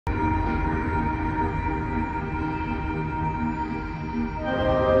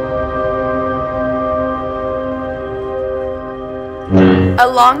A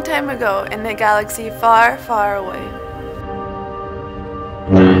long time ago, in a galaxy far, far away.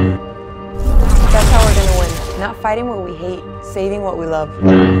 That's how we're gonna win. Not fighting what we hate, saving what we love.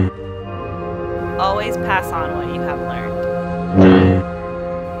 Always pass on what you have learned.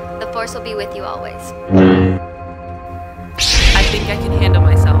 The Force will be with you always. I think I can handle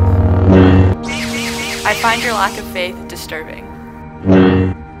myself. I find your lack of faith disturbing.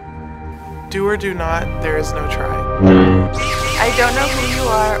 Do or do not, there is no try. I don't know who you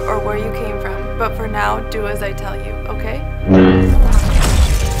are or where you came from, but for now, do as I tell you, okay?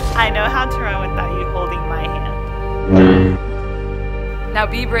 I know how to run without you holding my hand. Now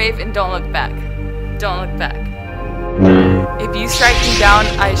be brave and don't look back. Don't look back. If you strike me down,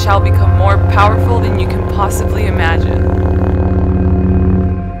 I shall become more powerful than you can possibly imagine.